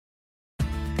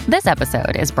This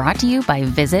episode is brought to you by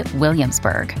Visit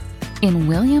Williamsburg. In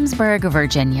Williamsburg,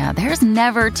 Virginia, there's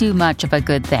never too much of a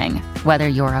good thing. Whether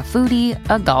you're a foodie,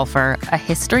 a golfer, a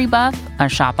history buff, a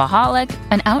shopaholic,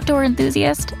 an outdoor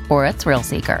enthusiast, or a thrill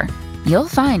seeker, you'll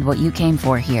find what you came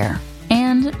for here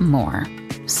and more.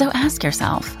 So ask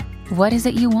yourself, what is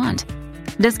it you want?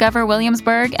 Discover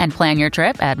Williamsburg and plan your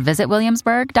trip at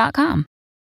visitwilliamsburg.com.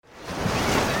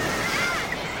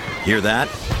 Hear that?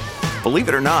 Believe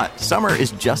it or not, summer is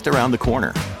just around the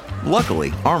corner.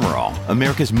 Luckily, Armor All,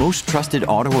 America's most trusted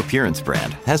auto appearance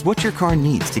brand, has what your car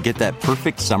needs to get that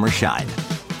perfect summer shine.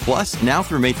 Plus, now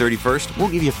through May 31st, we'll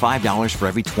give you $5 for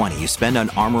every $20 you spend on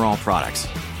Armor All products.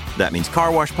 That means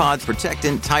car wash pods,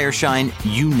 protectant, tire shine,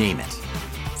 you name it.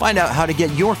 Find out how to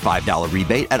get your $5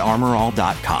 rebate at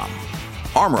armorall.com.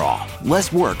 Armor All,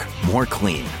 less work, more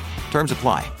clean. Terms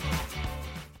apply.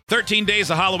 13 days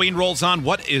of Halloween rolls on.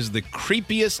 What is the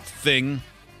creepiest thing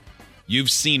you've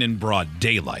seen in broad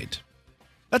daylight?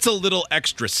 That's a little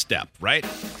extra step, right?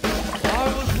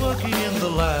 I was working in the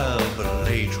lab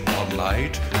late one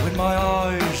night when my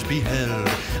eyes beheld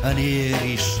an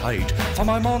eerie sight. For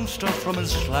my monster from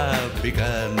his slab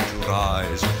began to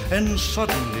rise, and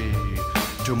suddenly,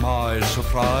 to my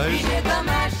surprise, He did the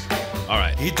mash. All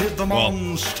right. he did the Well,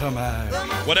 monster mash.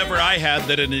 Whatever I had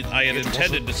that I had It was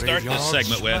intended a to start this graveyard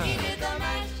segment with,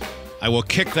 smash. I will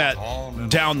kick that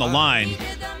down the line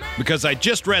because I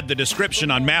just read the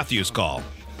description on Matthew's call.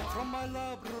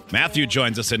 Matthew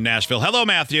joins us in Nashville. Hello,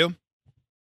 Matthew.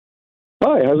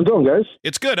 Hi, how's it going, guys?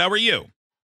 It's good. How are you?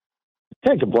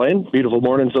 Can't complain. Beautiful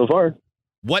morning so far.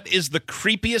 What is the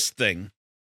creepiest thing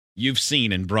you've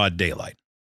seen in broad daylight?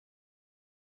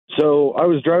 So I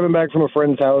was driving back from a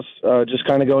friend's house, just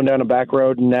kind of going down a back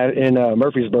road in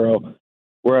Murfreesboro,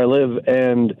 where I live,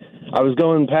 and I was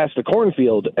going past a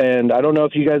cornfield, and I don't know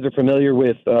if you guys are familiar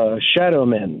with shadow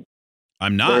men.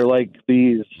 I'm not. They're like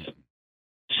these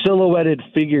silhouetted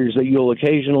figures that you'll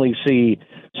occasionally see.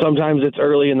 Sometimes it's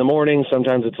early in the morning,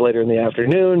 sometimes it's later in the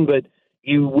afternoon, but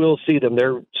you will see them.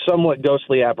 They're somewhat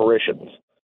ghostly apparitions.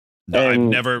 No, I've And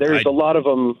never. There's a lot of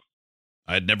them.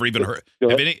 I'd never even heard. Go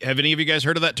Have ahead. any of you guys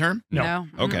heard of that term? No.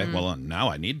 Okay. Mm-mm. Well, now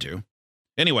I need to.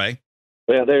 Anyway,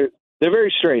 Yeah, they're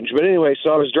very strange. But anyway, so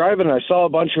I was driving and I saw a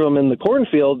bunch of them in the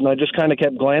cornfield, and I just kind of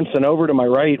kept glancing over to my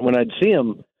right when I'd see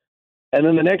them. And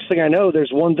then the next thing I know,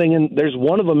 there's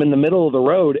one of them in the middle of the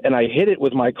road, and I hit it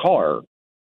with my car.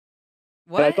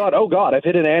 What? And I thought, oh God, I've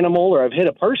hit an animal or I've hit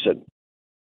a person.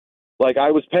 Like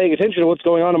I was paying attention to what's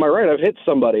going on my right. I've hit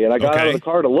somebody, and I got out of the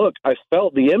car to look. I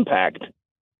felt the impact.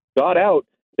 Got out.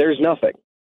 There's nothing.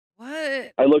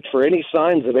 What? I looked for any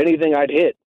signs of anything I'd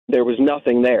hit. There was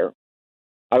nothing there.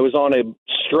 I was on a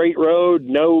straight road,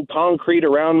 no concrete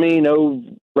around me, no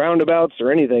roundabouts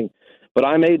or anything. But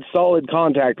I made solid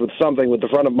contact with something with the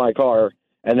front of my car,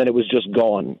 and then it was just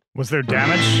gone. Was there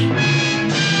damage?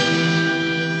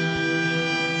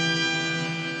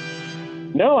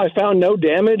 No, I found no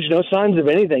damage, no signs of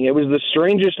anything. It was the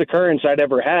strangest occurrence I'd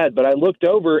ever had. But I looked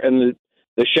over, and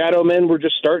the shadow men were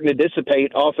just starting to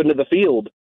dissipate off into the field.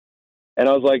 And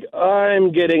I was like,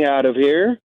 I'm getting out of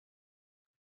here.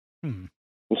 And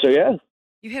so, yeah.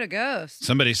 You hit a ghost.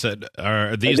 somebody said,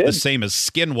 "Are these the same as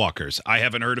skinwalkers?" I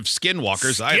haven't heard of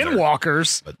skinwalkers either.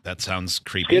 Skinwalkers? But that sounds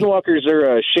creepy. Skinwalkers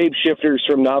are shapeshifters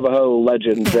from Navajo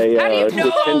legend. They How do you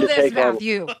just tend know to this, take on.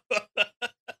 Matthew?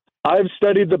 I've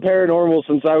studied the paranormal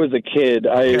since I was a kid.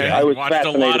 I was Watched a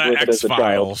fascinated lot of with it as a child.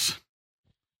 X-Files.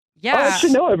 Yeah. Oh,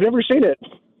 actually, no, I've never seen it.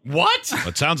 What?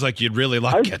 It sounds like you'd really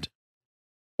like it.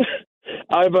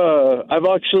 I've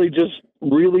actually just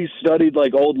really studied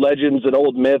like old legends and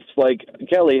old myths. Like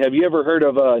Kelly, have you ever heard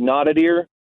of knotted ear?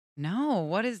 No.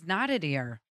 What is knotted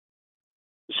ear?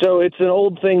 So it's an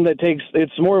old thing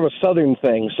it's more of a southern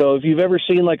thing. So if you've ever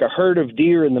seen like a herd of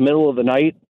deer in the middle of the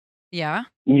night, Yeah.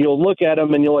 you'll look at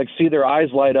them and you'll like see their eyes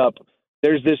light up.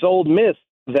 There's this old myth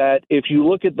that if you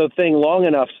look at the thing long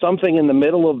enough, something in the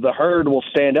middle of the herd will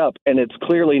stand up, and it's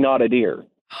clearly not a deer.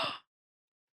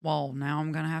 Well, now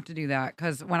I'm going to have to do that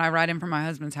because when I ride in from my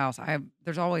husband's house,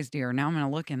 there's always deer. Now I'm going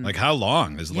to look and... Like how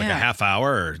long? Is it like a half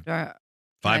hour or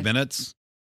 5 minutes?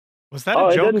 Was that a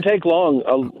It joke? doesn't take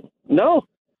long. No.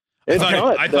 It's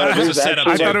not. I thought it was a setup.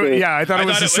 I thought it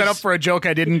was a setup for a joke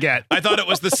I didn't get. I thought it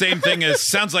was the same thing as,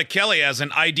 sounds like Kelly has an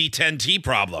ID10T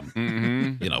problem.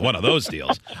 Mm-hmm. You know, one of those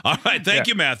deals. All right, thank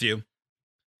you, Matthew.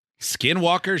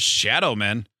 Skinwalkers, shadow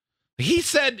men. He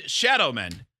said shadow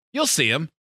men. You'll see him.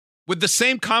 With the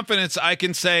same confidence I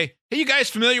can say, hey, you guys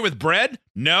familiar with bread?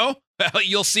 No? Well,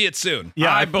 you'll see it soon.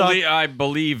 Yeah, I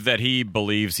believe that he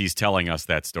believes he's telling us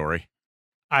that story.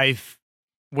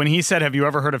 when he said, "Have you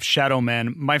ever heard of shadow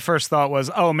men?" my first thought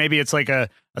was, "Oh, maybe it's like a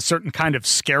certain kind of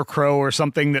scarecrow or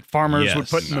something that farmers would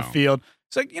put in the field."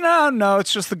 It's like, no,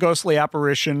 it's just the ghostly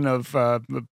apparition of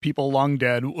people long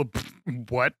dead.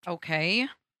 What? Okay.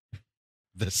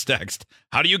 This text.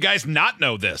 How do you guys not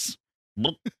know this?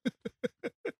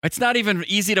 It's not even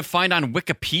easy to find on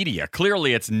Wikipedia.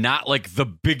 Clearly, it's not like the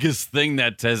biggest thing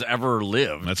that has ever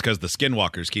lived. That's because the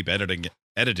skinwalkers keep editing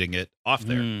it off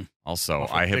there. Also,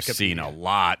 I have seen a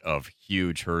lot of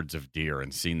huge herds of deer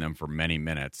and seen them for many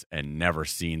minutes and never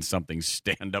seen something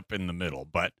stand up in the middle,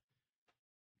 but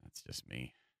that's just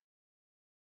me.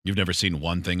 You've never seen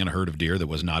one thing in a herd of deer that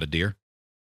was not a deer?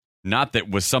 Not that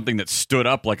was something that stood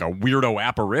up like a weirdo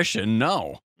apparition,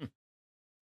 no.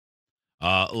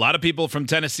 A lot of people from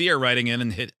Tennessee are writing in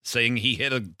and saying he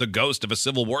hit the ghost of a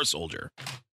Civil War soldier.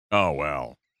 Oh,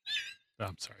 well.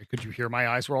 I'm sorry. Could you hear my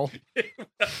eyes roll?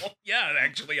 Well, yeah,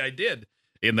 actually, I did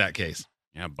in that case.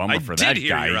 Yeah, bummer for that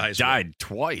guy. He died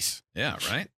twice. Yeah,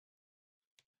 right?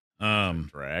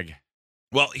 Drag.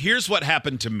 Well, here's what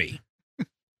happened to me.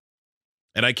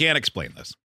 And I can't explain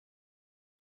this.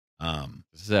 Does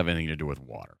this have anything to do with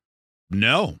water?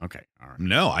 No. Okay. All right.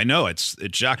 No, I know. It's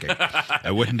shocking.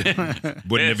 I wouldn't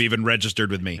have even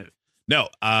registered with me. No.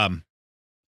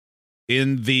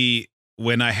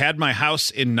 When I had my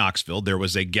house in Knoxville, there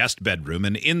was a guest bedroom,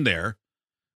 and in there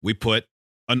we put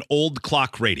an old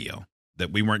clock radio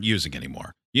that we weren't using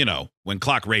anymore. You know, when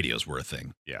clock radios were a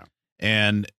thing. Yeah.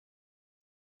 And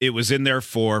it was in there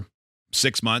for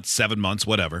 6 months, 7 months,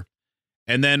 whatever.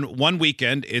 And then one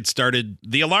weekend,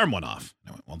 the alarm went off.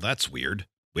 I went, well, that's weird.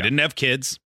 We didn't have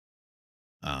kids.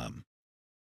 So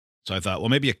I thought, well,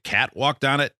 maybe a cat walked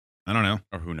on it. I don't know.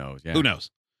 Or who knows? Yeah. Who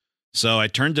knows? So I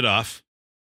turned it off.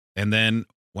 And then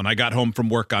when I got home from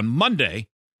work on Monday,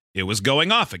 it was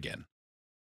going off again.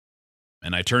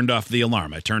 And I turned off the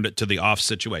alarm. I turned it to the off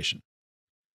situation.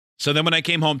 So then when I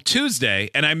came home Tuesday,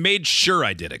 and I made sure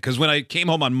I did it, because when I came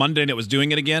home on Monday and it was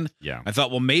doing it again, I thought,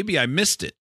 well, maybe I missed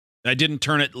it. I didn't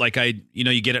turn it like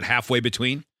you get it halfway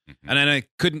between. And then I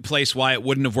couldn't place why it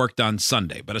wouldn't have worked on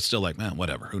Sunday, but it's still like, man,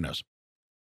 whatever, who knows?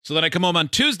 So then I come home on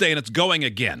Tuesday and it's going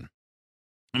again.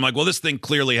 I'm like, well, this thing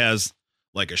clearly has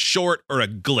like a short or a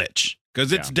glitch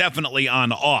because it's definitely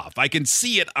on off. I can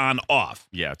see it on off.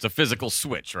 Yeah, it's a physical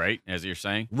switch, right? As you're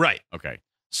saying? Right. Okay.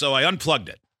 So I unplugged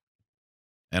it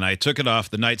and I took it off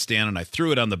the nightstand and I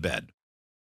threw it on the bed.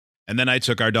 And then I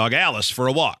took our dog Alice for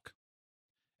a walk.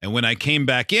 And when I came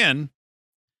back in,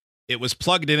 it was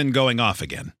plugged in and going off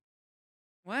again.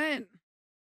 What?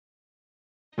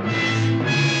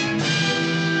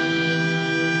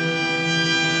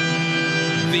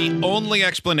 The only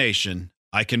explanation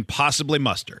I can possibly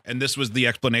muster, and this was the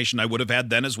explanation I would have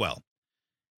had then as well,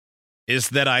 is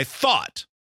that I thought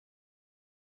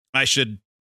I should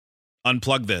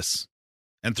unplug this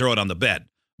and throw it on the bed.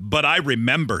 But I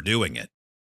remember doing it.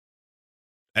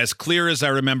 As clear as I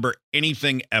remember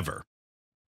anything ever.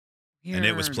 Weird. And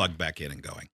it was plugged back in and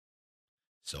going.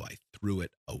 So I threw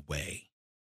it away.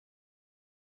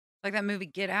 Like that movie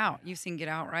Get Out. You've seen Get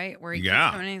Out, right? Where he keeps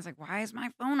Yeah. coming in, he's like, why is my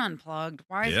phone unplugged?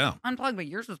 Why is it unplugged? But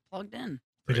yours was plugged in.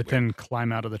 Did it then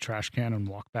climb out of the trash can and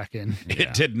walk back in?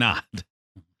 It did not.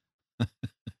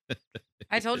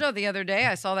 I told you the other day,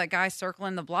 I saw that guy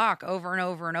circling the block over and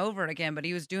over and over again, but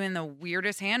he was doing the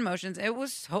weirdest hand motions. It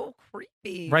was so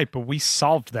creepy. Right, but we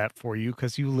solved that for you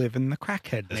because you live in the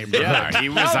crackhead neighborhood. Yeah, he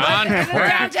was on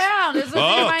crack. Downtown. This was in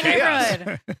my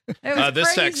neighborhood. It was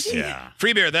This crazy. text,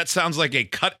 Free Beer, that sounds like a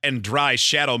cut and dry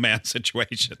Shadow Man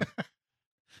situation.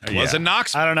 Was it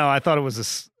Knoxville? I don't know. I thought it was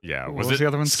what was the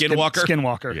other one? Skinwalker?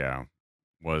 Skinwalker. Yeah.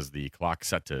 Was the clock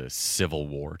set to Civil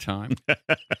War time?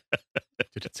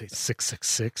 Did it say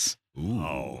 666? Ooh.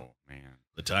 Oh, man.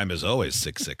 The time is always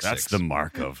 666. That's the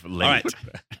mark of late.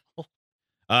 All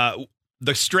right.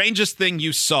 The strangest thing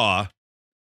you saw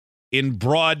in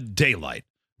broad daylight.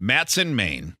 Matt's in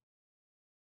Maine.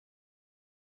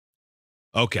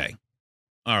 Okay.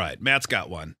 All right. Matt's got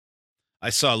one. I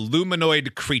saw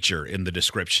luminoid creature in the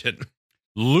description.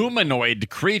 Luminoid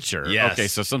creature? Yes. Okay,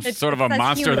 so some It sort of a says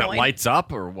monster that humanoid. lights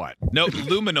up or what? No,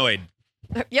 luminoid.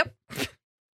 Yep.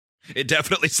 It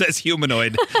definitely says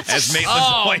humanoid, as Maitland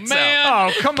Oh, points man.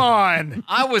 out. Oh, come on.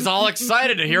 I was all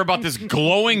excited to hear about this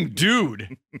glowing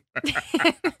dude.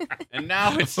 And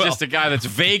now it's just a guy that's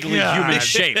vaguely God. human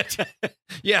shaped.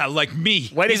 Yeah, like me.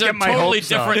 Way to These are get my totally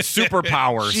hopes up. different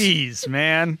superpowers. Jeez,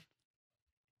 man.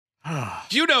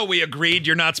 You know we agreed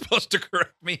you're not supposed to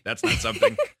correct me. That's not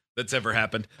something that's ever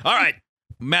happened. All right.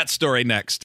 Matt's story next.